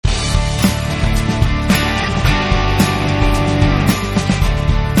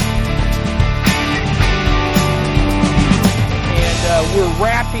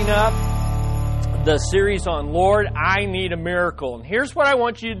up the series on Lord, I Need a Miracle. And here's what I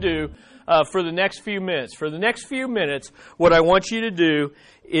want you to do for the next few minutes. For the next few minutes, what I want you to do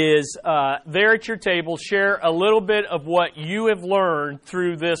is there at your table, share a little bit of what you have learned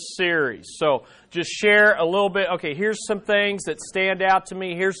through this series. So just share a little bit. Okay, here's some things that stand out to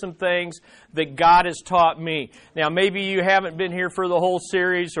me. Here's some things that God has taught me. Now, maybe you haven't been here for the whole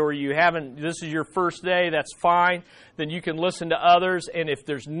series, or you haven't, this is your first day, that's fine. Then you can listen to others. And if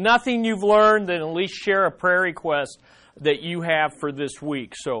there's nothing you've learned, then at least share a prayer request that you have for this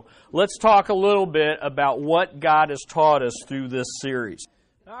week. So let's talk a little bit about what God has taught us through this series.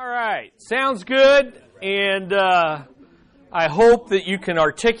 All right, sounds good, and I hope that you can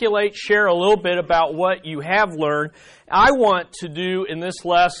articulate, share a little bit about what you have learned. I want to do in this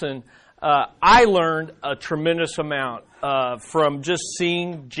lesson, I learned a tremendous amount from just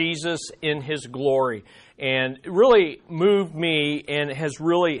seeing Jesus in His glory, and it really moved me and has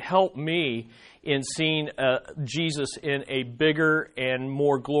really helped me in seeing Jesus in a bigger and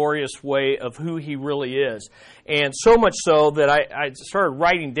more glorious way of who He really is. And so much so that I started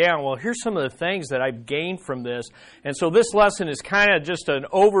writing down, well, here's some of the things that I've gained from this. And so this lesson is kind of just an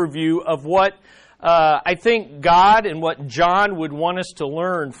overview of what I think God and what John would want us to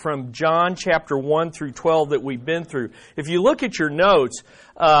learn from John chapter 1 through 12 that we've been through. If you look at your notes,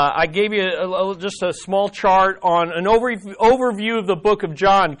 I gave you just a small chart on an overview of the book of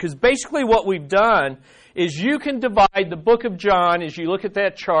John, because basically what we've done is you can divide the book of John, as you look at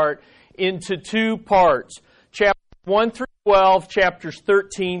that chart, into two parts. Chapters 1 through 12, chapters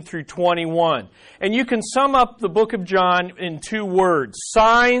 13 through 21. And you can sum up the book of John in two words: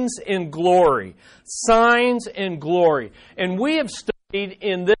 signs and glory. Signs and glory. And we have studied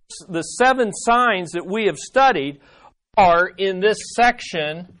in this, the 7 signs that we have studied are in this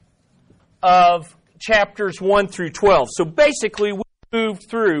section of chapters 1 through 12. So basically, we moved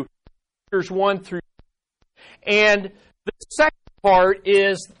through chapters 1 through 12. And the second part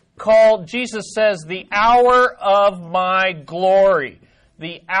is called, Jesus says, the hour of my glory.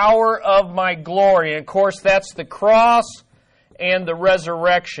 The hour of my glory. And of course, that's the cross and the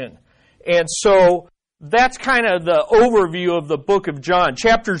resurrection. And so that's kind of the overview of the book of John.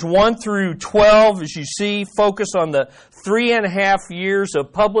 Chapters 1 through 12, as you see, focus on the 3.5 years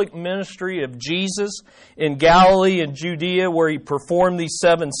of public ministry of Jesus in Galilee and Judea, where He performed these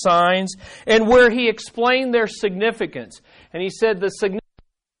 7 signs, and where He explained their significance. And He said the significance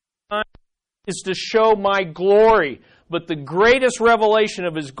is to show my glory, but the greatest revelation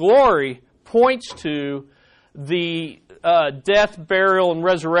of His glory points to the death, burial, and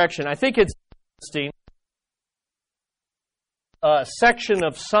resurrection. I think it's interesting. Section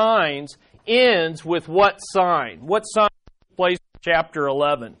of signs ends with what sign? What sign takes place in chapter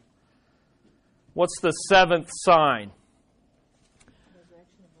 11? What's the 7th sign?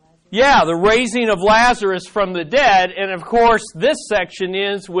 Yeah, the raising of Lazarus from the dead. And of course, this section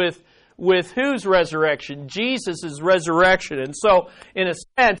ends with whose resurrection? Jesus' resurrection. And so, in a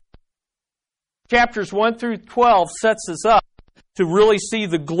sense, chapters 1 through 12 sets us up to really see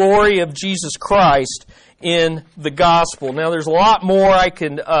the glory of Jesus Christ in the gospel. Now, there's a lot more I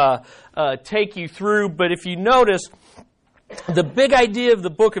can take you through, but if you notice, the big idea of the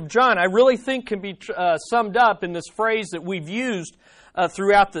book of John, I really think can be summed up in this phrase that we've used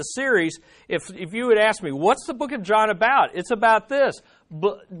throughout the series. If you would ask me, what's the book of John about? It's about this.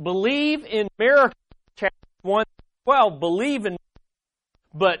 Believe in miracles, chapter 1 through 12, believe in,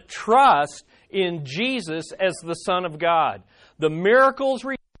 but trust in Jesus as the Son of God. The miracles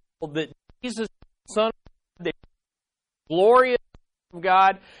reveal that Jesus is the Son of God, the glorious Son of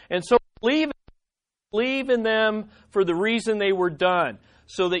God, and so believe in them for the reason they were done,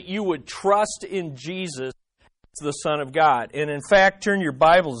 so that you would trust in Jesus as the Son of God. And in fact, turn your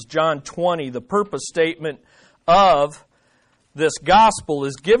Bibles, John 20, the purpose statement of this gospel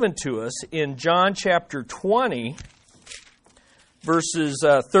is given to us in John chapter 20, verses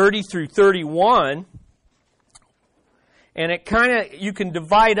 30 through 31. And it kind of, you can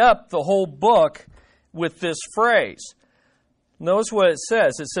divide up the whole book with this phrase. Notice what it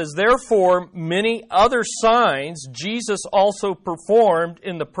says. It says, therefore, many other signs Jesus also performed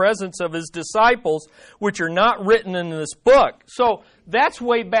in the presence of His disciples, which are not written in this book. So that's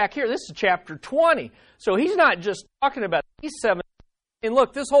way back here. This is chapter 20. So He's not just talking about these 7. And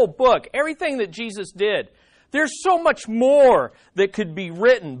look, this whole book, everything that Jesus did, there's so much more that could be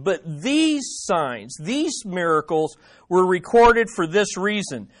written, but these signs, these miracles were recorded for this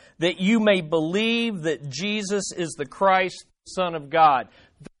reason, that you may believe that Jesus is the Christ, Son of God.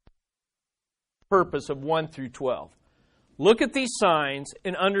 That's the purpose of 1 through 12. Look at these signs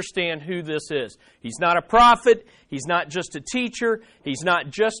and understand who this is. He's not a prophet. He's not just a teacher. He's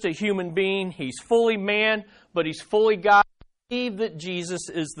not just a human being. He's fully man, but he's fully God. Believe that Jesus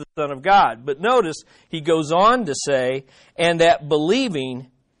is the Son of God. But notice, he goes on to say, and that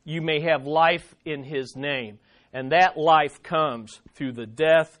believing you may have life in his name. And that life comes through the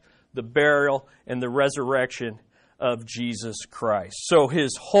death, the burial, and the resurrection of Jesus Christ. So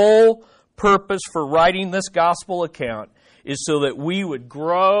his whole purpose for writing this gospel account is so that we would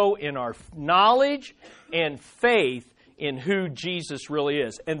grow in our knowledge and faith in who Jesus really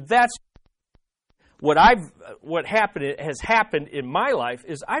is. And that's what has happened in my life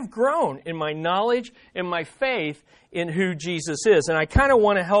is I've grown in my knowledge and my faith in who Jesus is. And I kind of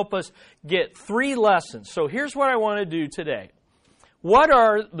want to help us get 3 lessons. So here's what I want to do today. What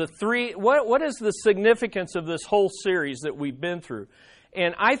are the 3, what is the significance of this whole series that we've been through?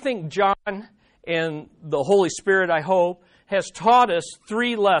 And I think John and the Holy Spirit, I hope, has taught us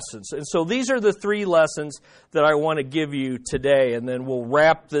 3 lessons. And so these are the 3 lessons that I want to give you today, and then we'll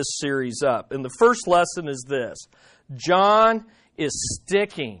wrap this series up. And the first lesson is this. John is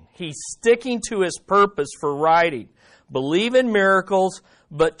sticking. He's sticking to his purpose for writing. Believe in miracles,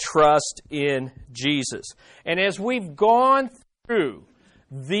 but trust in Jesus. And as we've gone through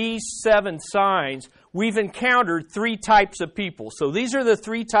these 7 signs, we've encountered 3 types of people. So these are the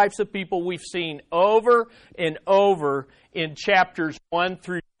 3 types of people we've seen over and over in chapters 1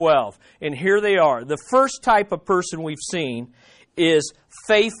 through 12. And here they are. The first type of person we've seen is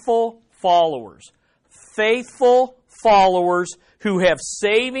faithful followers. Faithful followers who have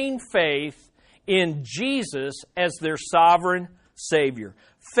saving faith in Jesus as their sovereign Savior.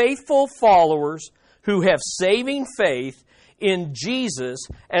 Faithful followers who have saving faith in Jesus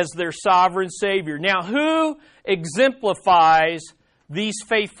as their sovereign Savior. Now, who exemplifies these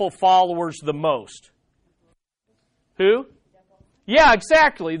faithful followers the most? Who? Yeah,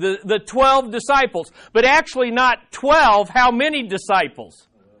 exactly. The 12 disciples. But actually not 12. How many disciples?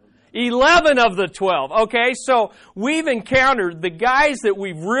 11 of the 12. Okay, so we've encountered the guys that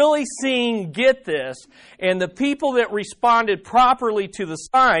we've really seen get this, and the people that responded properly to the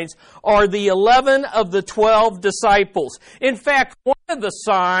signs are the 11 of the 12 disciples. In fact, one of the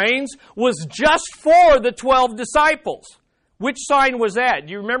signs was just for the 12 disciples. Which sign was that?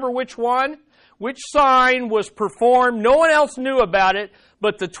 Do you remember which one? Which sign was performed? No one else knew about it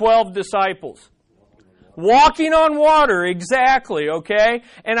but the 12 disciples. Walking on water, exactly, okay?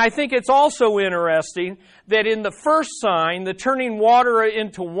 And I think it's also interesting that in the first sign, the turning water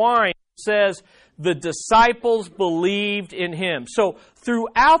into wine, says the disciples believed in him. So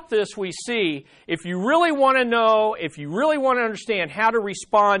throughout this we see, if you really want to know, if you really want to understand how to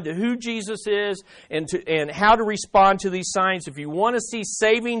respond to who Jesus is and how to respond to these signs, if you want to see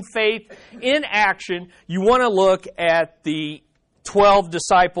saving faith in action, you want to look at the 12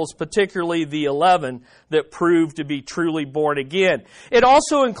 disciples, particularly the 11 that proved to be truly born again. It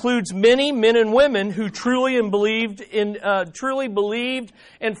also includes many men and women who truly believed and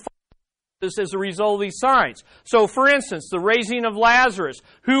followed this as a result of these signs. So, for instance, the raising of Lazarus.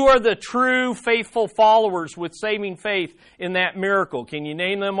 Who are the true faithful followers with saving faith in that miracle? Can you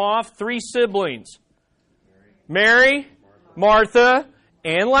name them off? 3 siblings: Mary, Martha,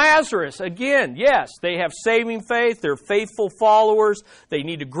 and Lazarus. Again, yes, they have saving faith. They're faithful followers. They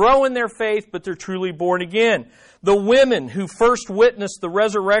need to grow in their faith, but they're truly born again. The women who first witnessed the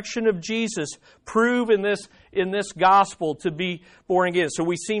resurrection of Jesus prove in this gospel to be born again. So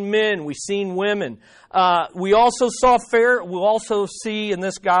we've seen men, we've seen women. We'll also see in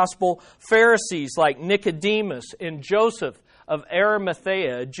this gospel Pharisees like Nicodemus and Joseph of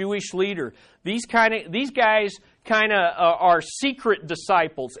Arimathea, a Jewish leader. These guys are secret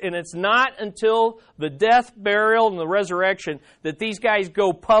disciples, and it's not until the death, burial, and the resurrection that these guys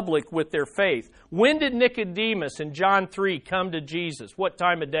go public with their faith. When did Nicodemus in John 3 come to Jesus? What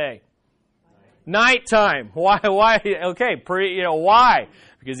time of day? Nighttime. Why? Okay, why?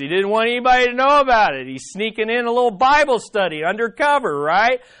 Because he didn't want anybody to know about it. He's sneaking in a little Bible study undercover,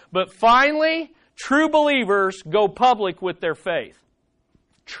 right? But finally, true believers go public with their faith.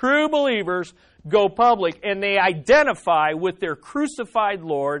 True believers go public, and they identify with their crucified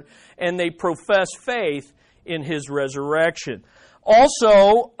Lord, and they profess faith in His resurrection.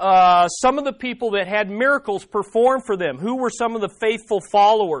 Also, some of the people that had miracles performed for them. Who were some of the faithful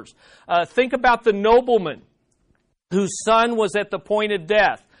followers? Think about the nobleman whose son was at the point of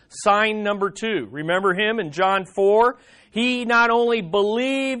death. Sign number 2. Remember him in John 4? He not only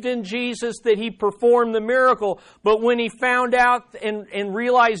believed in Jesus that He performed the miracle, but when he found out and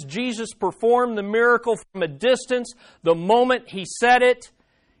realized Jesus performed the miracle from a distance, the moment he said it,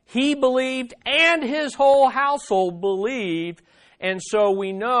 He believed and his whole household believed. And so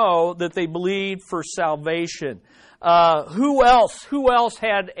we know that they believed for salvation. Who else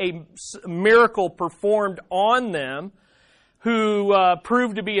had a miracle performed on them who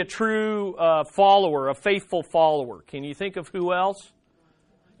proved to be a true follower, a faithful follower? Can you think of who else?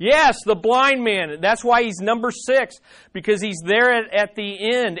 Yes, the blind man. That's why he's number 6, because he's there at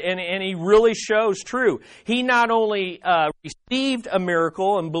the end, and he really shows true. He not only received a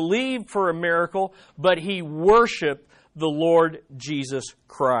miracle and believed for a miracle, but he worshiped the Lord Jesus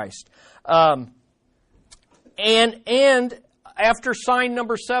Christ. And after sign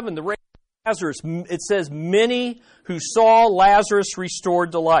number 7, the raising of Lazarus, it says, many who saw Lazarus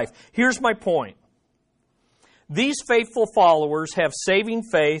restored to life. Here's my point. These faithful followers have saving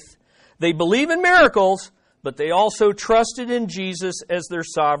faith. They believe in miracles, but they also trusted in Jesus as their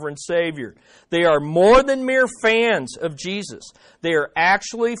sovereign Savior. They are more than mere fans of Jesus. They are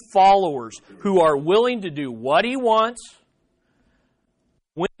actually followers who are willing to do what He wants,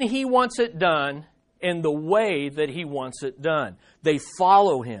 when He wants it done, and the way that He wants it done. They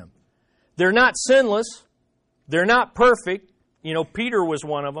follow Him. They're not sinless. They're not perfect. You know, Peter was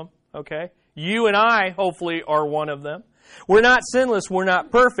one of them, okay? You and I, hopefully, are one of them. We're not sinless, we're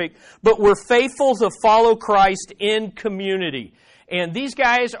not perfect, but we're faithful to follow Christ in community. And these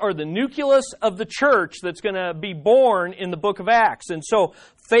guys are the nucleus of the church that's going to be born in the book of Acts. And so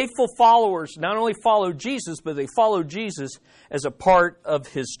faithful followers not only follow Jesus, but they follow Jesus as a part of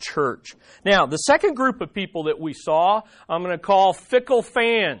His church. Now, the second group of people that we saw, I'm going to call fickle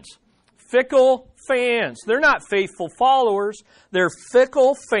fans. Fickle fans. They're not faithful followers. They're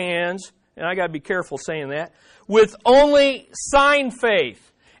fickle fans, and I got to be careful saying that, with only sign faith.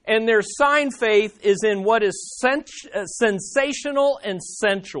 And their sign faith is in what is sensational and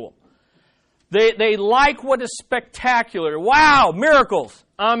sensual. They like what is spectacular. Wow, miracles.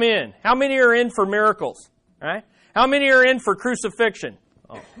 I'm in. How many are in for miracles? Right? How many are in for crucifixion?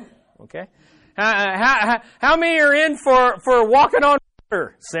 Oh, okay. How many are in for walking on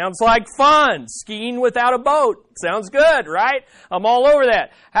water? Sounds like fun. Skiing without a boat. Sounds good, right? I'm all over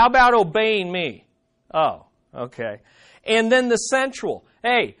that. How about obeying me? Oh, okay. And then the sensual.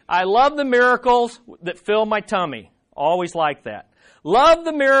 Hey, I love the miracles that fill my tummy. Always like that. Love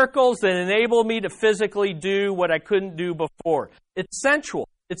the miracles that enable me to physically do what I couldn't do before. It's sensual.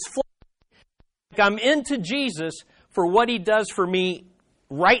 It's fleshly. I'm into Jesus for what He does for me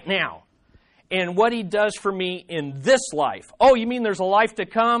right now and what He does for me in this life. Oh, you mean there's a life to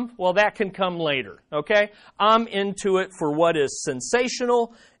come? Well, that can come later, okay? I'm into it for what is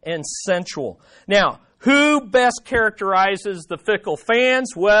sensational and sensual. Now, who best characterizes the fickle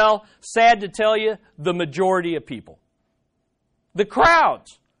fans? Well, sad to tell you, the majority of people. The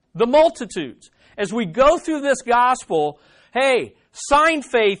crowds, the multitudes. As we go through this gospel, hey, sign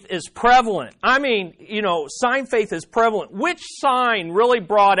faith is prevalent. I mean, sign faith is prevalent. Which sign really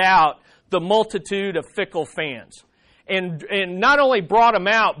brought out the multitude of fickle fans? And not only brought them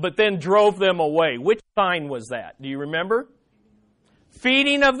out, but then drove them away. Which sign was that? Do you remember?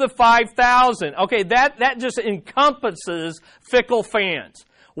 Feeding of the 5,000. Okay, that just encompasses fickle fans.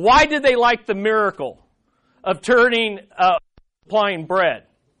 Why did they like the miracle of applying bread?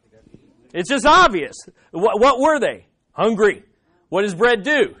 It's just obvious. What were they? Hungry. What does bread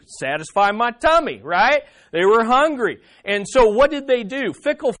do? Satisfy my tummy, right? They were hungry. And so what did they do?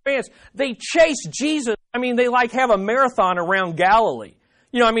 Fickle fans, they chased Jesus. I mean, they have a marathon around Galilee.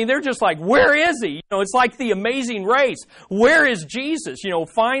 They're just like, where is He? It's like the Amazing Race. Where is Jesus?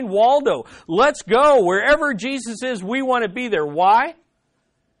 Find Waldo. Let's go. Wherever Jesus is, we want to be there. Why?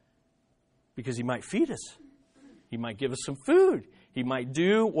 Because He might feed us. He might give us some food. He might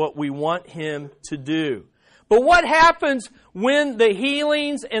do what we want Him to do. But what happens when the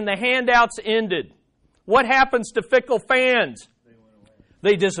healings and the handouts ended? What happens to fickle fans?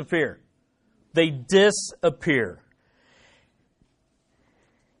 They disappear. They disappear.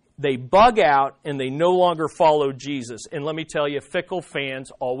 They bug out and they no longer follow Jesus. And let me tell you, fickle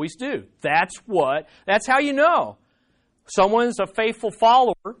fans always do. That's how you know someone's a faithful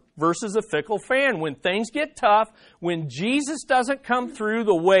follower versus a fickle fan. When things get tough, when Jesus doesn't come through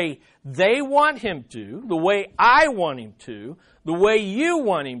the way they want Him to, the way I want Him to, the way you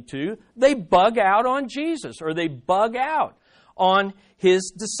want Him to, they bug out on Jesus or they bug out on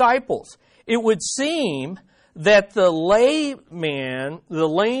His disciples. It would seem that the lame man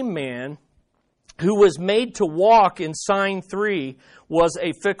who was made to walk in sign 3 was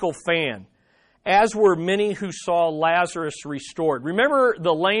a fickle fan, as were many who saw Lazarus restored. Remember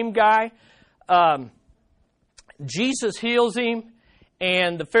the lame guy? Jesus heals him,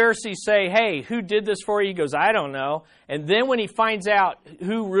 And the Pharisees say, hey, who did this for you? He goes, I don't know. And then when he finds out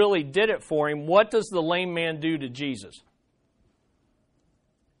who really did it for him, what does the lame man do to Jesus?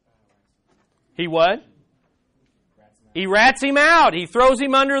 He what? He rats him out. He throws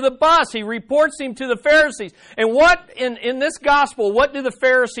him under the bus. He reports him to the Pharisees. And what, in this gospel, what do the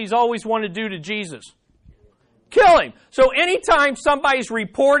Pharisees always want to do to Jesus? Kill him. So anytime somebody's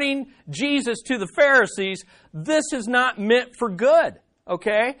reporting Jesus to the Pharisees, this is not meant for good.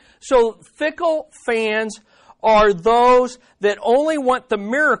 Okay? So fickle fans are those that only want the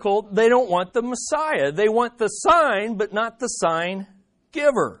miracle, they don't want the Messiah. They want the sign, but not the sign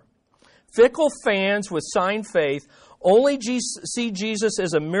giver. Fickle fans with sign faith only see Jesus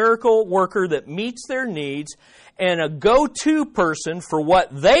as a miracle worker that meets their needs and a go-to person for what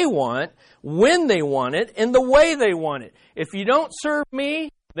they want, when they want it, and the way they want it. If you don't serve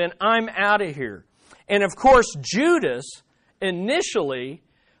me, then I'm out of here. And of course, Judas initially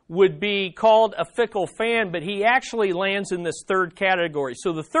would be called a fickle fan, but he actually lands in this third category.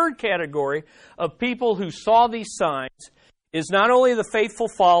 So the third category of people who saw these signs is not only the faithful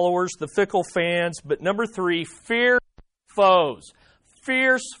followers, the fickle fans, but number 3, fierce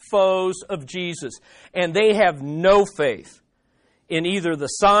foes of Jesus. And they have no faith in either the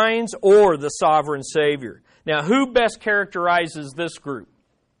signs or the sovereign Savior. Now, who best characterizes this group?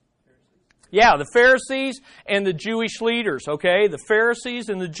 Yeah, the Pharisees and the Jewish leaders, okay? The Pharisees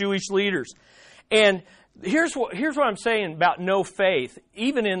and the Jewish leaders. And here's what I'm saying about no faith,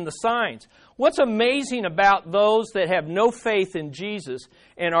 even in the signs. What's amazing about those that have no faith in Jesus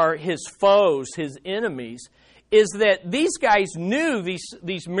and are His foes, His enemies, is that these guys knew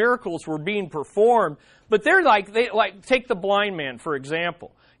these miracles were being performed, but they take the blind man, for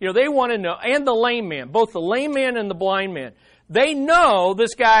example. You know, they want to know, and the lame man, both the lame man and the blind man. They know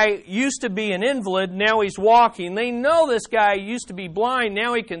this guy used to be an invalid, now he's walking. They know this guy used to be blind,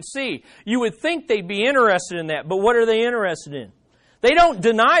 now he can see. You would think they'd be interested in that, but what are they interested in? They don't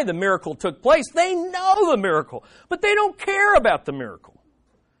deny the miracle took place. They know the miracle, but they don't care about the miracle.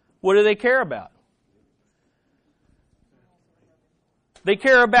 What do they care about? They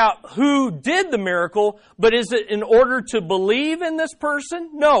care about who did the miracle, but is it in order to believe in this person?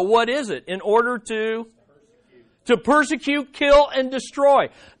 No, what is it? In order to persecute, kill, and destroy.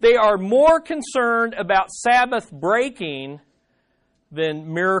 They are more concerned about Sabbath breaking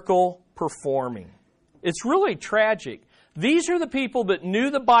than miracle performing. It's really tragic. These are the people that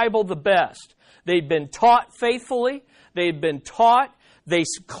knew the Bible the best. They'd been taught faithfully. They'd been taught. They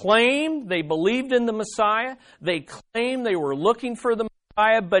claimed they believed in the Messiah. They claimed they were looking for the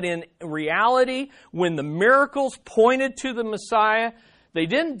Messiah. But in reality, when the miracles pointed to the Messiah, they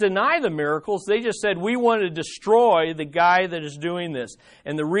didn't deny the miracles. They just said, we want to destroy the guy that is doing this.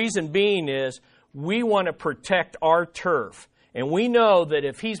 And the reason being is, we want to protect our turf. And we know that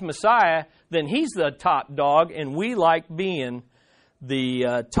if he's Messiah, then he's the top dog, and we like being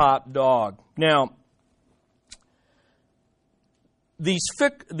the top dog. Now, these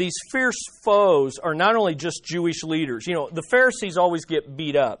fierce foes are not only just Jewish leaders. You know, the Pharisees always get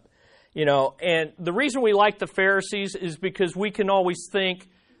beat up. You know, and the reason we like the Pharisees is because we can always think,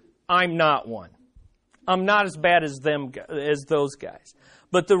 I'm not one. I'm not as bad as those guys.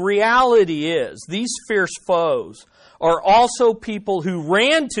 But the reality is, these fierce foes are also people who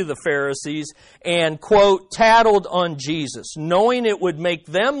ran to the Pharisees and, quote, tattled on Jesus, knowing it would make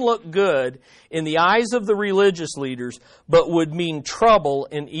them look good in the eyes of the religious leaders, but would mean trouble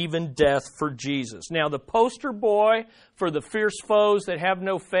and even death for Jesus. Now, the poster boy for the fierce foes that have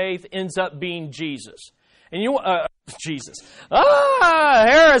no faith ends up being Jesus. And Jesus.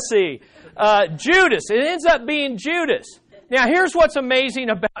 Heresy. Judas. It ends up being Judas. Now, here's what's amazing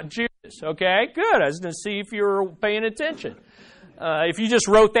about Judas, okay? Good. I was going to see if you were paying attention. If you just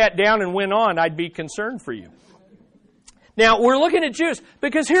wrote that down and went on, I'd be concerned for you. Now, we're looking at Judas,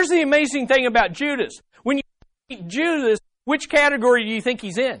 because here's the amazing thing about Judas. When you meet Judas, which category do you think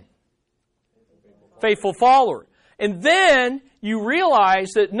he's in? Faithful follower. And then you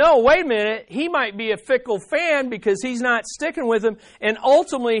realize that, no, wait a minute, he might be a fickle fan because he's not sticking with him. And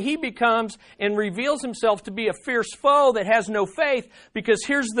ultimately, he becomes and reveals himself to be a fierce foe that has no faith, because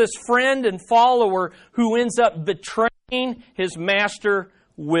here's this friend and follower who ends up betraying his master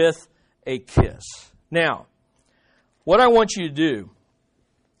with a kiss. Now, what I want you to do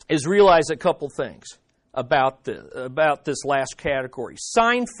is realize a couple things about this last category.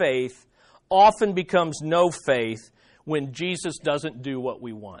 Sign faith often becomes no faith when Jesus doesn't do what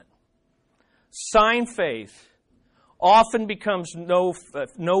we want. Sign faith often becomes no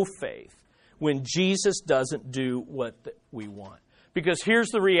faith when Jesus doesn't do what we want. Because here's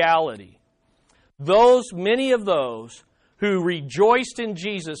the reality. Many of those who rejoiced in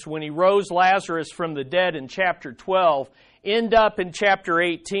Jesus when he rose Lazarus from the dead in chapter 12, end up in chapter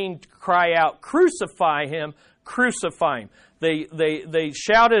 18 to cry out, "Crucify him, crucify him." They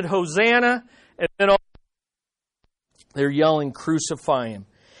shouted, "Hosanna," and then they're yelling, "Crucify him."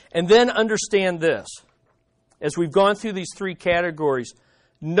 And then understand this. As we've gone through these three categories,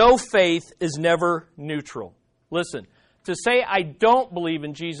 no faith is never neutral. Listen, to say I don't believe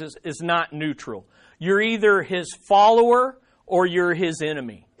in Jesus is not neutral. You're either his follower or you're his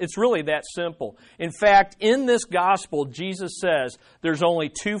enemy. It's really that simple. In fact, in this gospel, Jesus says there's only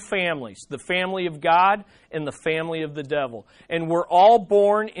two families, the family of God and the family of the devil. And we're all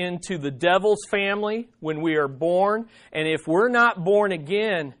born into the devil's family when we are born. And if we're not born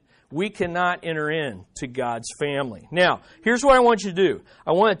again, we cannot enter into God's family. Now, here's what I want you to do.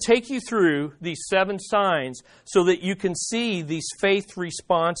 I want to take you through these 7 signs so that you can see these faith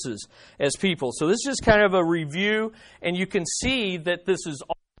responses as people. So this is just kind of a review, and you can see that this is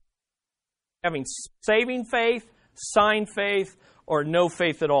all having saving faith, sign faith, or no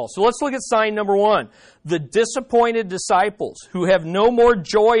faith at all. So let's look at sign number 1. The disappointed disciples who have no more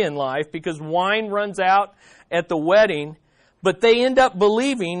joy in life because wine runs out at the wedding, but they end up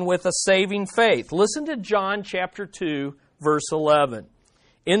believing with a saving faith. Listen to John chapter 2, verse 11.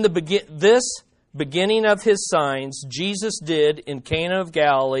 In this beginning of his signs, Jesus did in Cana of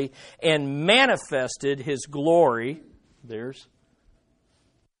Galilee and manifested his glory. There's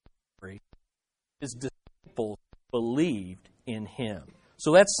glory. His disciples believed in him.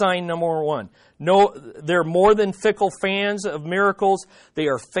 So that's sign number 1. No, they're more than fickle fans of miracles. They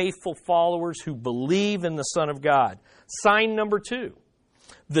are faithful followers who believe in the Son of God. Sign number 2.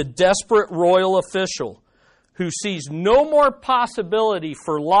 The desperate royal official who sees no more possibility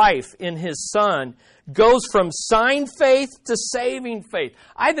for life in his Son goes from sign faith to saving faith.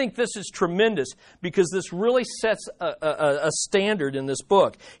 I think this is tremendous because this really sets a standard in this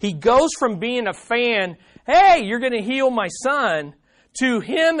book. He goes from being a fan, "Hey, you're going to heal my son," to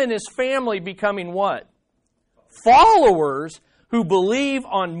him and his family becoming what? Followers who believe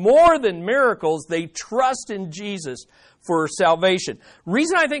on more than miracles. They trust in Jesus for salvation.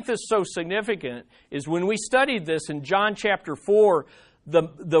 Reason I think this is so significant is when we studied this in John chapter 4,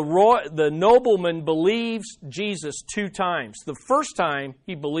 the nobleman believes Jesus 2 times. The first time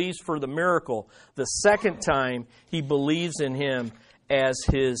he believes for the miracle. The second time he believes in him as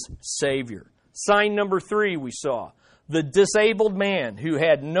his Savior. Sign number 3 we saw. The disabled man who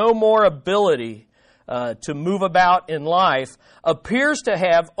had no more ability to move about in life appears to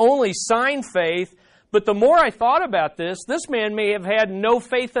have only sign faith, but the more I thought about this man may have had no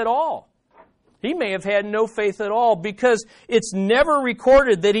faith at all. He may have had no faith at all because it's never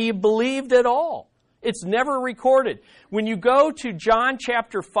recorded that he believed at all. It's never recorded. When you go to John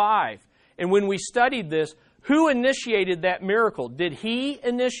chapter 5, and when we studied this, who initiated that miracle? Did he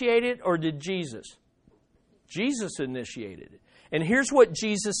initiate it or did Jesus? Jesus initiated it. And here's what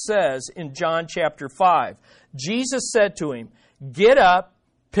Jesus says in John chapter 5. Jesus said to him, "Get up,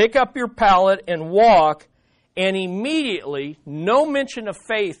 pick up your pallet and walk." And immediately, no mention of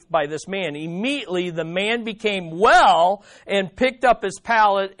faith by this man, immediately the man became well and picked up his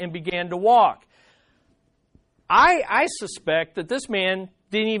pallet and began to walk. I suspect that this man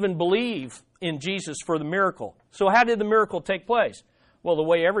didn't even believe in Jesus for the miracle. So how did the miracle take place? Well, the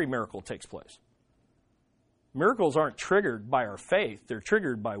way every miracle takes place. Miracles aren't triggered by our faith. They're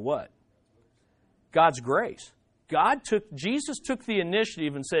triggered by what? God's grace. Jesus took the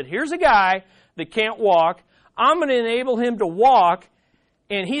initiative and said, "Here's a guy that can't walk. I'm going to enable him to walk,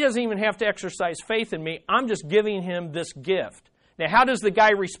 and he doesn't even have to exercise faith in me. I'm just giving him this gift." Now, how does the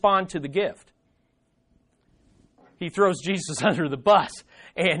guy respond to the gift? He throws Jesus under the bus,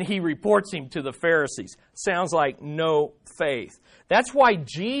 and he reports him to the Pharisees. Sounds like no faith. That's why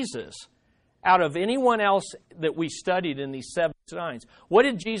Jesus, out of anyone else that we studied in these 7 signs, what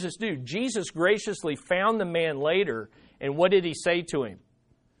did Jesus do? Jesus graciously found the man later, and what did he say to him?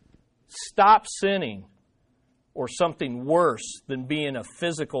 Stop sinning, or something worse than being a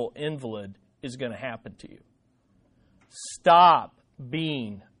physical invalid is going to happen to you. Stop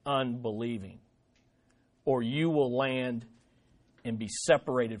being unbelieving, or you will land and be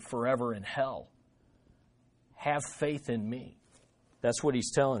separated forever in hell. Have faith in me. That's what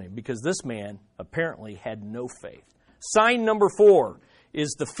he's telling him, because this man apparently had no faith. Sign number 4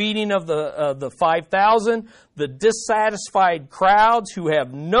 is the feeding of the 5,000, the dissatisfied crowds who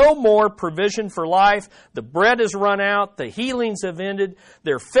have no more provision for life. The bread has run out. The healings have ended.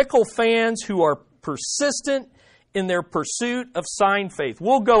 They're fickle fans who are persistent in their pursuit of sign faith.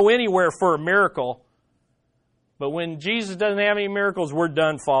 We'll go anywhere for a miracle, But when Jesus doesn't have any miracles, we're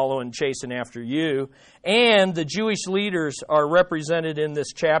done following, chasing after you. And the Jewish leaders are represented in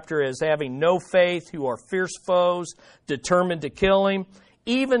this chapter as having no faith, who are fierce foes, determined to kill him.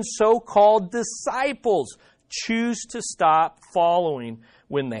 Even so-called disciples choose to stop following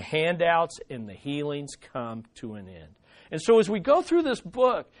when the handouts and the healings come to an end. And so as we go through this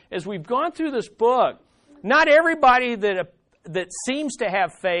book, as we've gone through this book, not everybody that seems to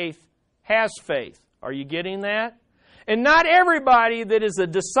have faith has faith. Are you getting that? And not everybody that is a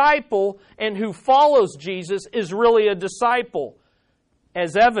disciple and who follows Jesus is really a disciple,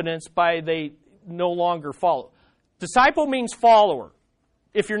 as evidenced by they no longer follow. Disciple means follower.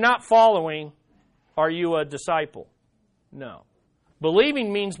 If you're not following, are you a disciple? No.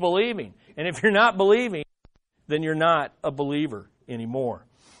 Believing means believing. And if you're not believing, then you're not a believer anymore.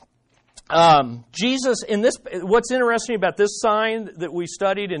 Jesus, what's interesting about this sign that we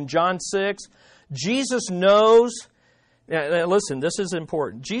studied in John 6, Jesus knows, now listen, this is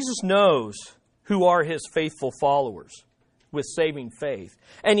important. Jesus knows who are his faithful followers with saving faith.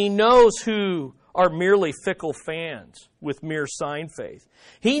 And he knows who are merely fickle fans with mere sign faith.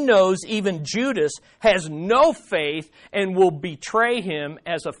 He knows even Judas has no faith and will betray him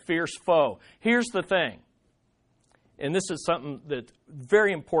as a fierce foe. Here's the thing, and this is something that's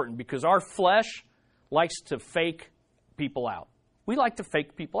very important because our flesh likes to fake people out. We like to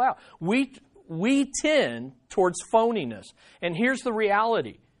fake people out. We tend towards phoniness. And here's the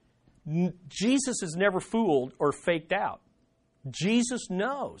reality. Jesus is never fooled or faked out. Jesus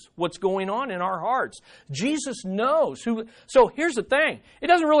knows what's going on in our hearts. Jesus knows who. So here's the thing. It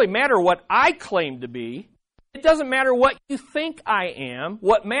doesn't really matter what I claim to be. It doesn't matter what you think I am.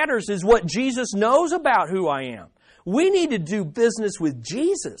 What matters is what Jesus knows about who I am. We need to do business with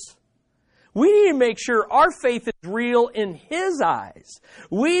Jesus. We need to make sure our faith is real in His eyes.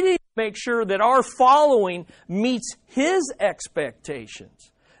 We need to make sure that our following meets His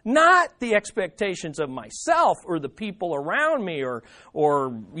expectations, not the expectations of myself or the people around me or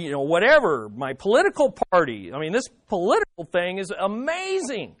whatever, my political party. I mean, this political thing is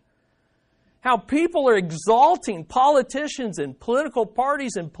amazing. How people are exalting politicians and political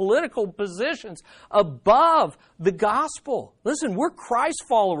parties and political positions above the gospel. Listen, we're Christ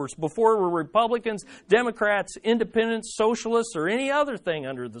followers before we're Republicans, Democrats, Independents, Socialists, or any other thing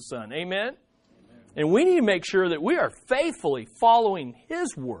under the sun. Amen? And we need to make sure that we are faithfully following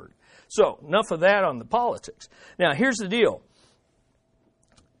His Word. So, enough of that on the politics. Now, here's the deal.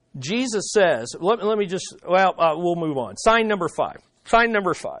 Jesus says, we'll move on. Sign number 5. Sign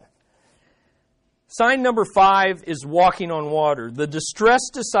number 5. Sign number 5 is walking on water. The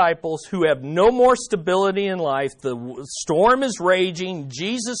distressed disciples who have no more stability in life, the storm is raging,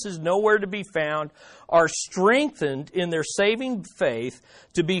 Jesus is nowhere to be found, are strengthened in their saving faith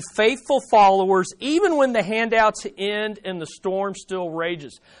to be faithful followers even when the handouts end and the storm still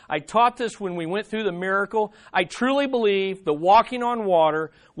rages. I taught this when we went through the miracle. I truly believe the walking on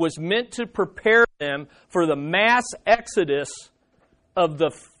water was meant to prepare them for the mass exodus of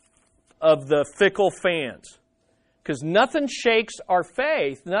the fickle fans. Because nothing shakes our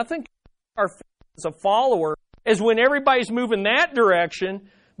faith, nothing shakes our faith as a follower as when everybody's moving that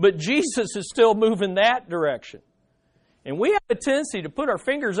direction, but Jesus is still moving that direction. And we have a tendency to put our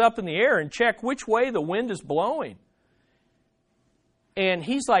fingers up in the air and check which way the wind is blowing. And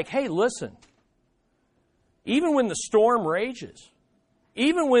He's like, hey, listen, even when the storm rages,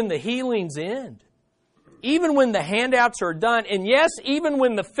 even when the healings end, even when the handouts are done, and yes, even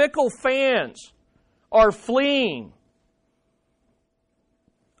when the fickle fans are fleeing,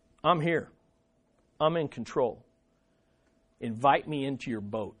 I'm here. I'm in control. Invite me into your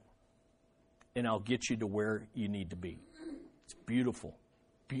boat, and I'll get you to where you need to be. It's beautiful,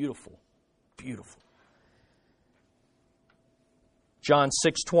 beautiful, beautiful. John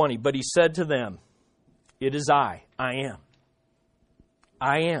 6:20, but He said to them, it is I am.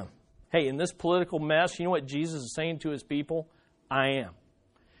 I am. Hey, in this political mess, you know what Jesus is saying to His people? I am.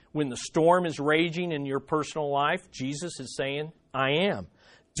 When the storm is raging in your personal life, Jesus is saying, I am.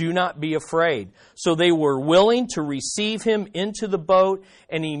 Do not be afraid. So they were willing to receive Him into the boat,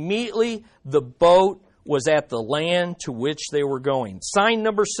 and immediately the boat was at the land to which they were going. Sign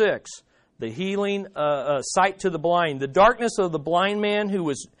number 6, the healing sight to the blind. The darkness of the blind man who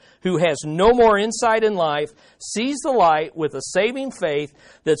has no more insight in life sees the light with a saving faith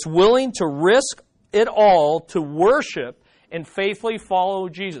that's willing to risk it all to worship and faithfully follow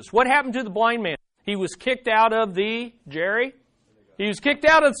Jesus. What happened to the blind man? He was kicked out of the, Jerry? He was kicked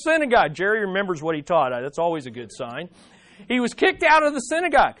out of the synagogue. Jerry remembers what he taught. That's always a good sign. He was kicked out of the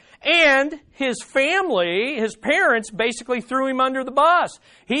synagogue. And his family, his parents, basically threw him under the bus.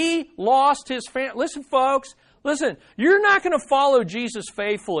 He lost his family. Listen, folks, Listen, you're not going to follow Jesus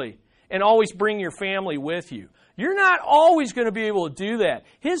faithfully and always bring your family with you. You're not always going to be able to do that.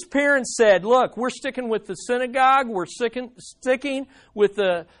 His parents said, look, we're sticking with the synagogue, we're sticking with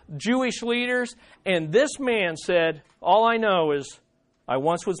the Jewish leaders, and this man said, all I know is I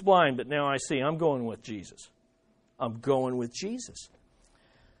once was blind, but now I see. I'm going with Jesus. I'm going with Jesus.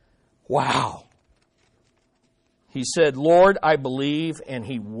 Wow. He said, Lord, I believe, and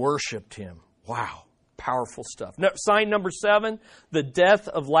he worshiped him. Wow. Powerful stuff. Sign number 7, the death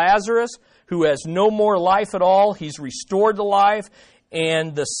of Lazarus, who has no more life at all. He's restored to life,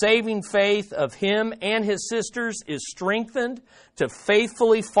 and the saving faith of him and his sisters is strengthened to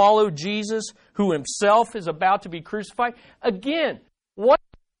faithfully follow Jesus, who himself is about to be crucified. Again, what's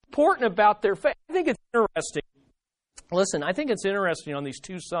important about their faith? I think it's interesting. Listen, I think it's interesting on these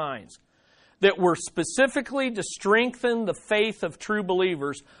 2 signs that were specifically to strengthen the faith of true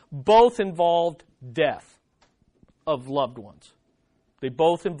believers. Both involved death of loved ones. They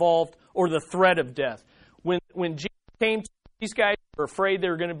both involved, or the threat of death. When Jesus came to these guys, were afraid they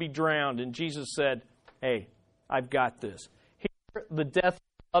were going to be drowned, and Jesus said, hey, I've got this. Here, the death of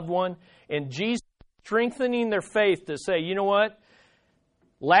a loved one, and Jesus strengthening their faith to say, you know what?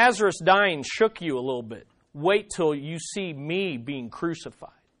 Lazarus dying shook you a little bit. Wait till you see me being crucified.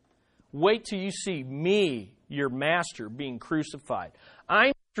 Wait till you see me, your master, being crucified.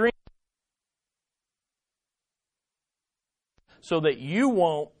 I'm strengthening so that you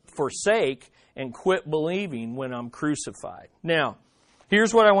won't forsake and quit believing when I'm crucified. Now,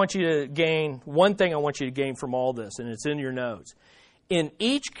 here's what I want you to gain. One thing I want you to gain from all this, and it's in your notes. In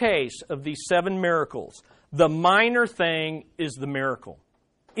each case of these 7 miracles, the minor thing is the miracle.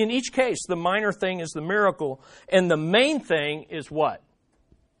 In each case, the minor thing is the miracle, and the main thing is what?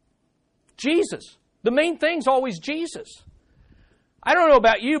 Jesus. The main thing's always Jesus. I don't know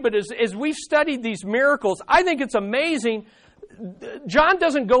about you, but as we've studied these miracles, I think it's amazing. John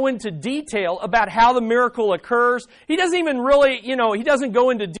doesn't go into detail about how the miracle occurs. He doesn't even really, he doesn't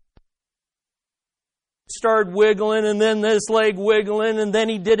go into detail. Started wiggling, and then this leg wiggling, and then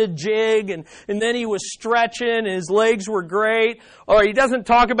he did a jig, and then he was stretching, and his legs were great. Or he doesn't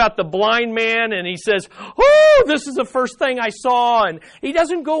talk about the blind man, and he says, oh, this is the first thing I saw. And he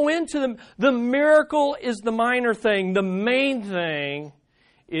doesn't go into the miracle is the minor thing. The main thing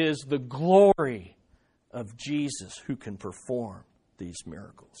is the glory of Jesus who can perform these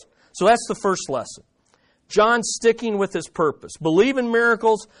miracles. So that's the first lesson. John sticking with his purpose. Believe in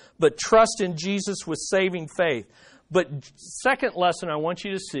miracles, but trust in Jesus with saving faith. But second lesson I want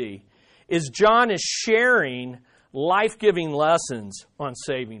you to see is John is sharing life-giving lessons on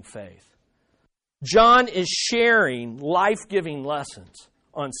saving faith. John is sharing life-giving lessons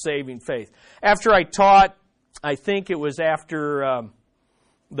on saving faith. After I taught, I think it was after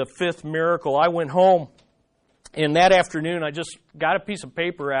the 5th miracle, I went home, and that afternoon I just got a piece of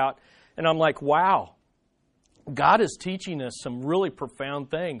paper out, and I'm like, wow. God is teaching us some really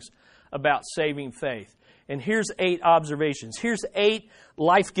profound things about saving faith. And here's 8 observations. Here's 8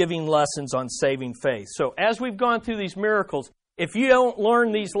 life-giving lessons on saving faith. So as we've gone through these miracles, if you don't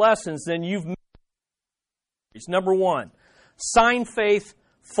learn these lessons, then you've missed. Number 1, sign faith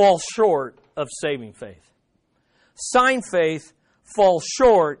falls short of saving faith. Sign faith falls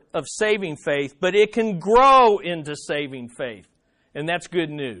short of saving faith, but it can grow into saving faith. And that's good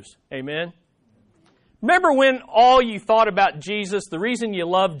news. Amen? Remember when all you thought about Jesus, the reason you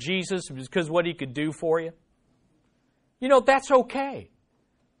loved Jesus was because what he could do for you? That's okay.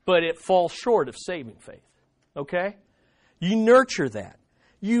 But it falls short of saving faith. Okay? You nurture that.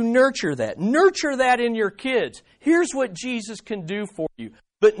 You nurture that. Nurture that in your kids. Here's what Jesus can do for you.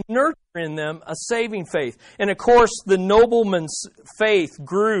 But nurture in them a saving faith. And of course, the nobleman's faith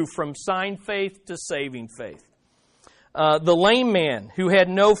grew from sign faith to saving faith. The lame man who had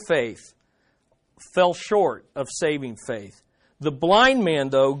no faith fell short of saving faith. The blind man,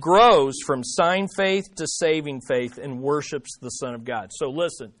 though, grows from sign faith to saving faith and worships the Son of God. So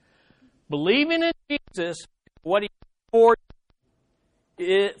listen, believing in Jesus, what he did for you,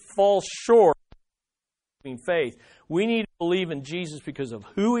 it falls short of saving faith. We need to believe in Jesus because of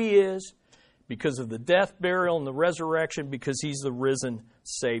who he is, because of the death, burial, and the resurrection, because he's the risen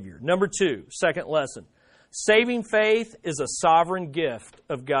Savior. Number 2, second lesson. Saving faith is a sovereign gift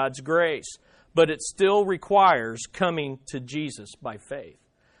of God's grace, but it still requires coming to Jesus by faith.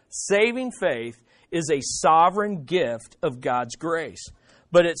 Saving faith is a sovereign gift of God's grace,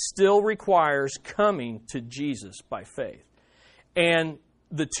 but it still requires coming to Jesus by faith. And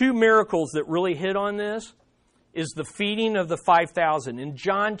the 2 miracles that really hit on this is the feeding of the 5,000. In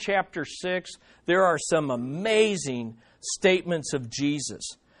John chapter 6, there are some amazing statements of Jesus.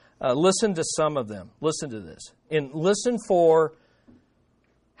 Listen to some of them. Listen to this. And listen for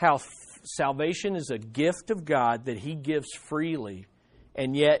how salvation is a gift of God that He gives freely,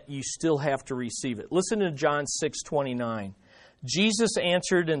 and yet you still have to receive it. Listen to John 6:29. Jesus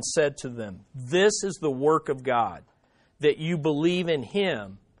answered and said to them, "This is the work of God, that you believe in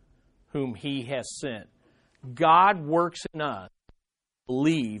Him whom He has sent." God works in us.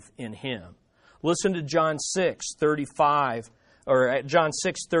 Believe in Him. Listen to John 6:35 or John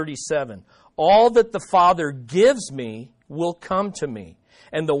 6:37. "All that the Father gives me will come to me,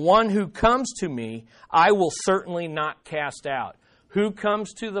 and the one who comes to me I will certainly not cast out." Who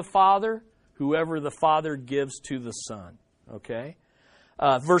comes to the Father? Whoever the Father gives to the Son. Okay?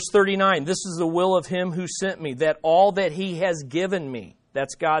 Verse 39, "This is the will of Him who sent me, that all that He has given me,"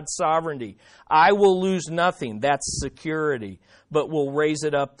 that's God's sovereignty, "I will lose nothing," that's security, "but will raise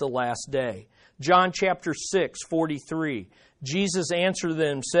it up the last day." John chapter 6:43, Jesus answered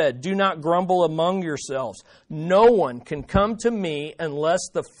them and said, "Do not grumble among yourselves. No one can come to me unless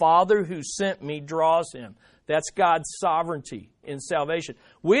the Father who sent me draws him." That's God's sovereignty in salvation.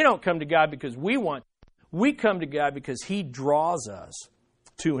 We don't come to God because we want. We come to God because He draws us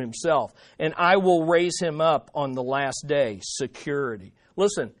to Himself. "And I will raise him up on the last day." Security.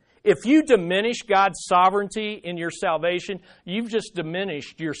 Listen, if you diminish God's sovereignty in your salvation, you've just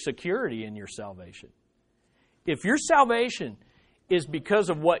diminished your security in your salvation. If your salvation is because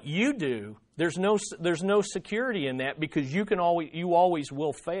of what you do, there's no security in that, because you always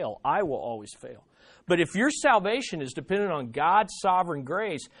will fail. I will always fail. But if your salvation is dependent on God's sovereign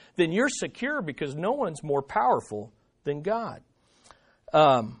grace, then you're secure because no one's more powerful than God.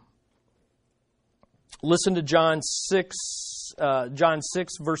 Listen to John 6,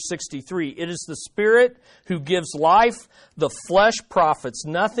 verse 63. "It is the Spirit who gives life. The flesh profits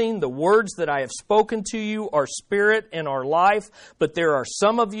nothing. The words that I have spoken to you are spirit and are life. But there are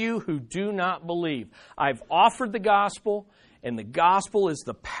some of you who do not believe." I've offered the gospel, and the gospel is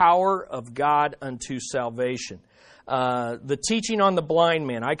the power of God unto salvation. The teaching on the blind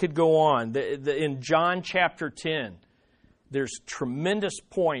man. I could go on. In John chapter 10, there's tremendous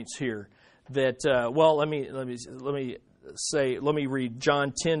points here. That let me read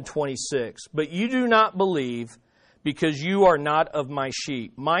John 10:26. "But you do not believe because you are not of my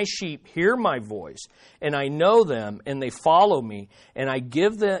sheep. My sheep hear my voice, and I know them, and they follow me, and I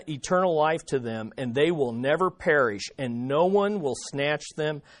give the eternal life to them, and they will never perish, and no one will snatch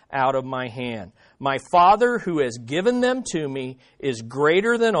them out of my hand. My Father who has given them to me is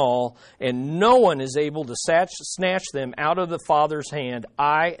greater than all, and no one is able to snatch them out of the Father's hand.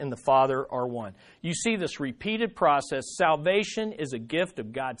 I and the Father are one." You see this repeated process. Salvation is a gift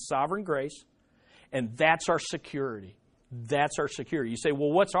of God's sovereign grace. And that's our security. That's our security. You say,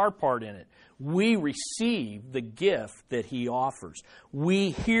 well, what's our part in it? We receive the gift that He offers.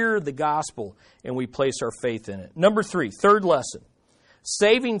 We hear the gospel and we place our faith in it. Number 3, third lesson.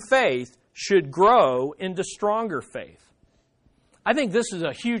 Saving faith should grow into stronger faith. I think this is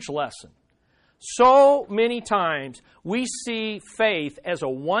a huge lesson. So many times we see faith as a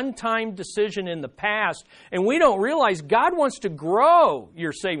one-time decision in the past, and we don't realize God wants to grow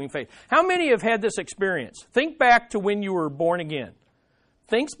your saving faith. How many have had this experience? Think back to when you were born again.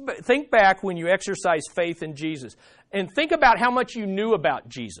 Think back when you exercised faith in Jesus. And think about how much you knew about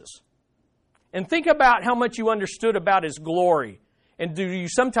Jesus. And think about how much you understood about His glory. And do you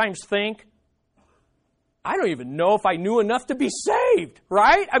sometimes think, I don't even know if I knew enough to be saved,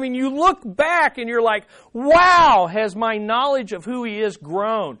 right? I mean, you look back and you're like, wow, has my knowledge of who He is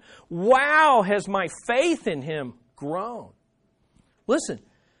grown? Wow, has my faith in Him grown? Listen,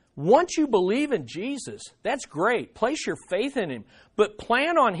 once you believe in Jesus, that's great. Place your faith in Him, but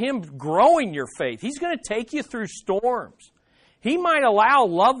plan on Him growing your faith. He's going to take you through storms. He might allow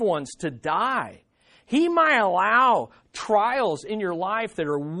loved ones to die. He might allow trials in your life that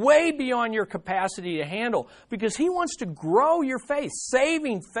are way beyond your capacity to handle, because He wants to grow your faith.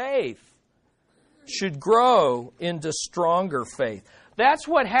 Saving faith should grow into stronger faith. That's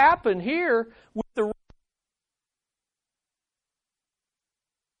what happened here with the...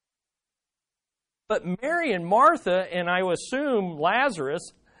 But Mary and Martha, and I assume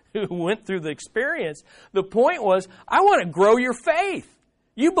Lazarus, who went through the experience, the point was, I want to grow your faith.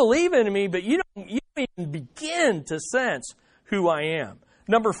 You believe in me, but you don't even begin to sense who I am.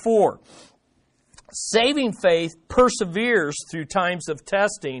 Number 4, saving faith perseveres through times of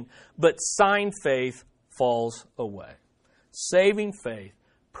testing, but sign faith falls away. Saving faith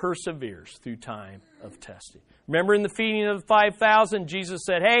perseveres through time of testing. Remember in the feeding of the 5,000, Jesus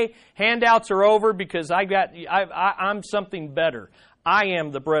said, hey, handouts are over because I'm something better. I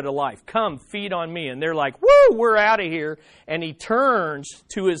am the bread of life. Come, feed on me. And they're like, woo, we're out of here. And he turns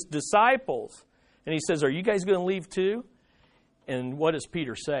to his disciples and he says, are you guys going to leave too? And what does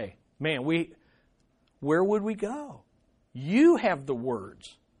Peter say? Man, where would we go? You have the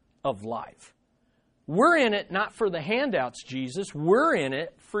words of life. We're in it not for the handouts, Jesus. We're in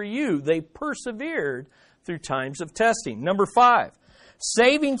it for you. They persevered through times of testing. Number 5,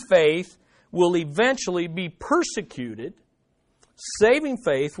 saving faith will eventually be persecuted. Saving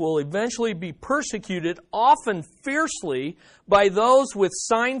faith will eventually be persecuted, often fiercely, by those with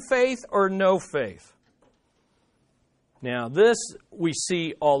sign faith or no faith. Now, this we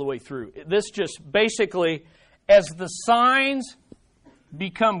see all the way through. This just basically, as the signs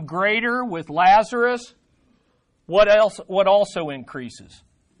become greater with Lazarus, what also increases?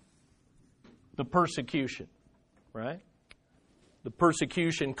 The persecution, right? The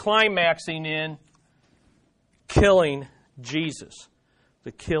persecution climaxing in killing Jesus,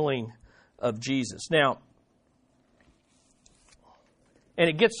 the killing of Jesus. Now, and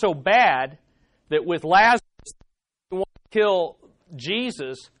it gets so bad that with Lazarus, they want to kill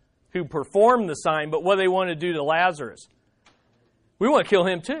Jesus, who performed the sign, but what do they want to do to Lazarus? We want to kill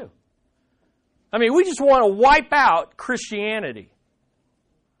him too. I mean, we just want to wipe out Christianity.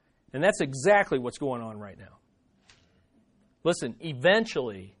 And that's exactly what's going on right now. Listen,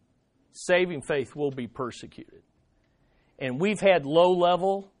 eventually, saving faith will be persecuted. And we've had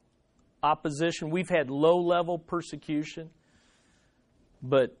low-level opposition. We've had low-level persecution.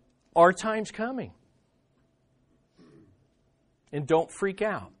 But our time's coming. And don't freak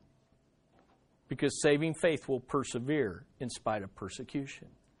out. Because saving faith will persevere in spite of persecution.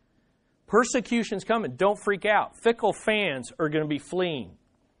 Persecution's coming. Don't freak out. Fickle fans are going to be fleeing.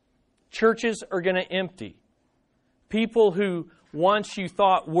 Churches are going to empty. People who once you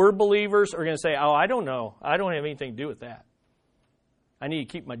thought were believers are going to say, oh, I don't know. I don't have anything to do with that. I need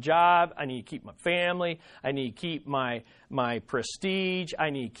to keep my job. I need to keep my family. I need to keep my prestige. I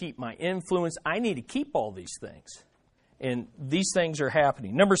need to keep my influence. I need to keep all these things. And these things are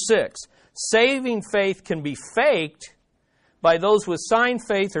happening. Number 6, saving faith can be faked by those with sign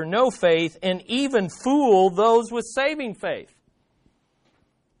faith or no faith and even fool those with saving faith.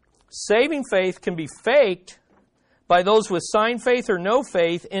 Saving faith can be faked by those with sign faith or no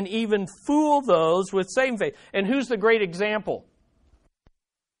faith and even fool those with saving faith. And who's the great example?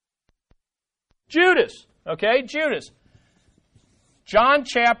 Judas. Okay, Judas. John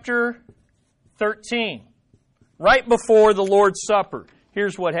chapter 13. Right before the Lord's Supper.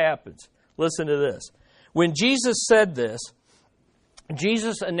 Here's what happens. Listen to this. When Jesus said this,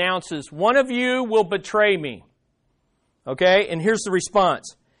 Jesus announces, one of you will betray me. Okay, and here's the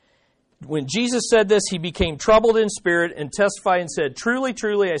response. When Jesus said this, he became troubled in spirit and testified and said, truly,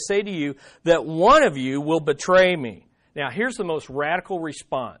 truly, I say to you that one of you will betray me. Now, here's the most radical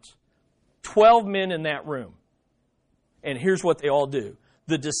response. 12 men in that room. And here's what they all do.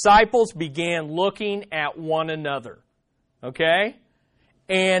 The disciples began looking at one another. Okay?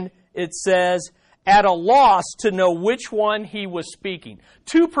 And it says, at a loss to know which one he was speaking.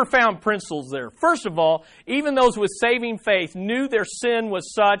 2 profound principles there. First of all, even those with saving faith knew their sin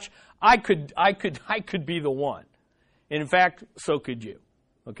was such, I could be the one. And in fact, so could you.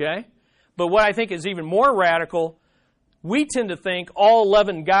 Okay? But what I think is even more radical, we tend to think all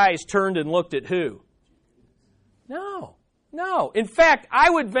 11 guys turned and looked at who? No. In fact, I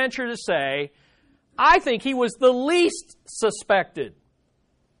would venture to say, I think he was the least suspected.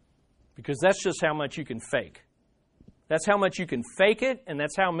 Because that's just how much you can fake. That's how much you can fake it, and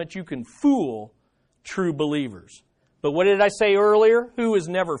that's how much you can fool true believers. But what did I say earlier? Who is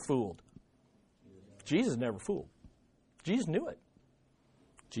never fooled? Jesus never fooled. Jesus knew it.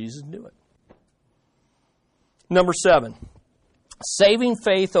 Jesus knew it. Number 7. Saving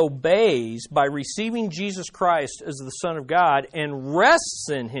faith obeys by receiving Jesus Christ as the Son of God and rests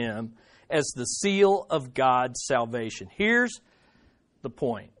in Him as the seal of God's salvation. Here's the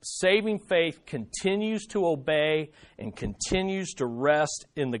point. Saving faith continues to obey and continues to rest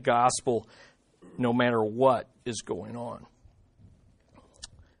in the gospel no matter what is going on.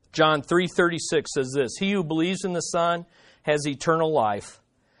 John 3:36 says this, he who believes in the Son has eternal life,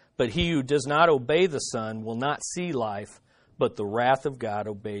 but he who does not obey the Son will not see life, but the wrath of God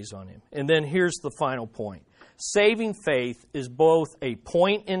obeys on him. And then here's the final point. Saving faith is both a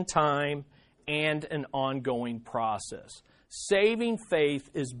point in time and an ongoing process. Saving faith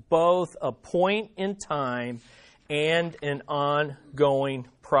is both a point in time and an ongoing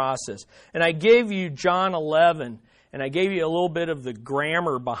process. And I gave you John 11, and I gave you a little bit of the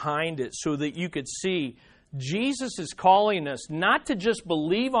grammar behind it so that you could see Jesus is calling us not to just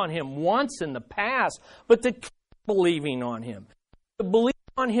believe on Him once in the past, but to keep believing on Him. to believe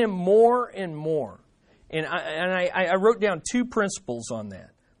on Him more and more. And I wrote down 2 principles on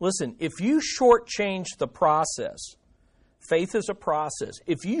that. Listen, if you shortchange the process, faith is a process.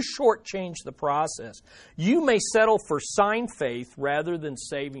 If you shortchange the process, you may settle for sign faith rather than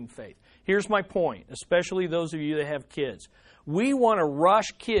saving faith. Here's my point, especially those of you that have kids. We want to rush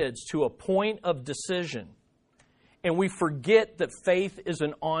kids to a point of decision, and we forget that faith is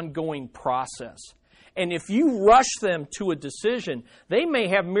an ongoing process. And if you rush them to a decision, they may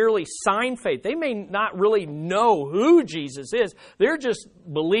have merely sign faith. They may not really know who Jesus is. They're just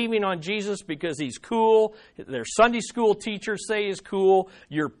believing on Jesus because He's cool. Their Sunday school teachers say He's cool.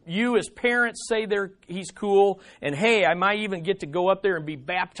 You as parents say He's cool. And hey, I might even get to go up there and be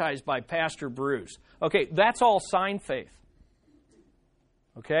baptized by Pastor Bruce. Okay, that's all sign faith.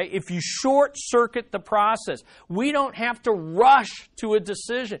 Okay, if you short-circuit the process, we don't have to rush to a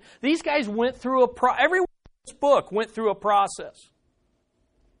decision. These guys went through everyone in this book went through a process.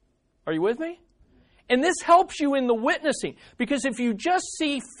 Are you with me? And this helps you in the witnessing, because if you just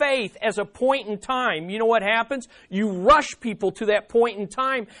see faith as a point in time, you know what happens? You rush people to that point in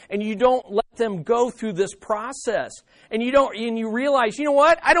time, and you don't let them go through this process. And you realize, you know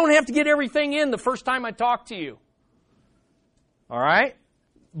what? I don't have to get everything in the first time I talk to you. All right?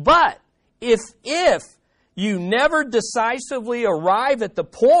 But if you never decisively arrive at the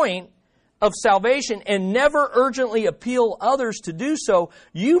point of salvation and never urgently appeal others to do so,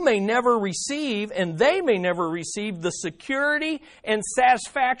 you may never receive, and they may never receive, the security and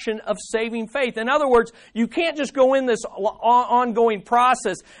satisfaction of saving faith. In other words, you can't just go in this ongoing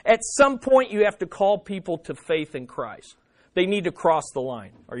process. At some point, you have to call people to faith in Christ. They need to cross the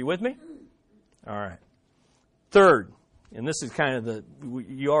line. Are you with me? All right. Third, and this is kind of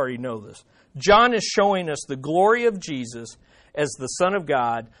you already know this. John is showing us the glory of Jesus as the Son of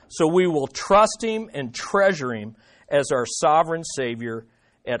God, so we will trust Him and treasure Him as our sovereign Savior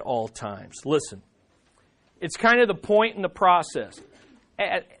at all times. Listen, it's kind of the point in the process.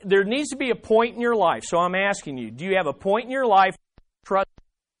 There needs to be a point in your life, so I'm asking you, do you have a point in your life trust?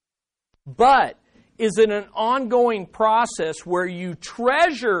 But is it an ongoing process where you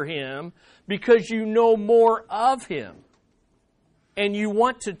treasure Him because you know more of Him? And you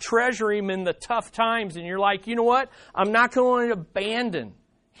want to treasure Him in the tough times, and you're like, you know what? I'm not going to abandon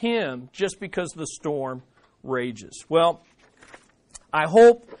Him just because the storm rages. Well, I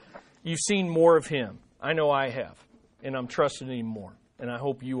hope you've seen more of Him. I know I have, and I'm trusting Him more, and I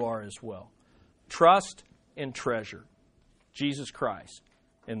hope you are as well. Trust and treasure Jesus Christ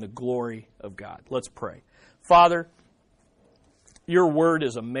and the glory of God. Let's pray. Father, Your Word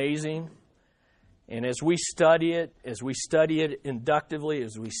is amazing. And as we study it inductively,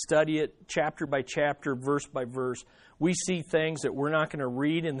 as we study it chapter by chapter, verse by verse, we see things that we're not going to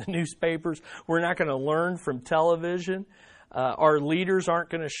read in the newspapers. We're not going to learn from television. Our leaders aren't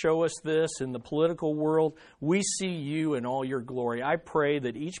going to show us this in the political world. We see You in all Your glory. I pray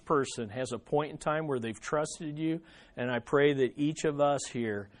that each person has a point in time where they've trusted You, and I pray that each of us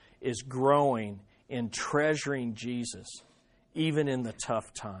here is growing in treasuring Jesus, even in the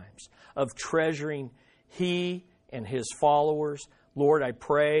tough times, of treasuring He and His followers. Lord, I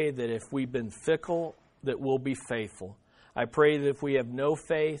pray that if we've been fickle, that we'll be faithful. I pray that if we have no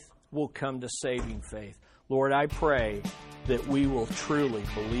faith, we'll come to saving faith. Lord, I pray that we will truly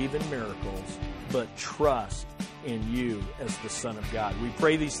believe in miracles, but trust in You as the Son of God. We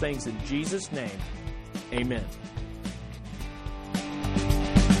pray these things in Jesus' name. Amen.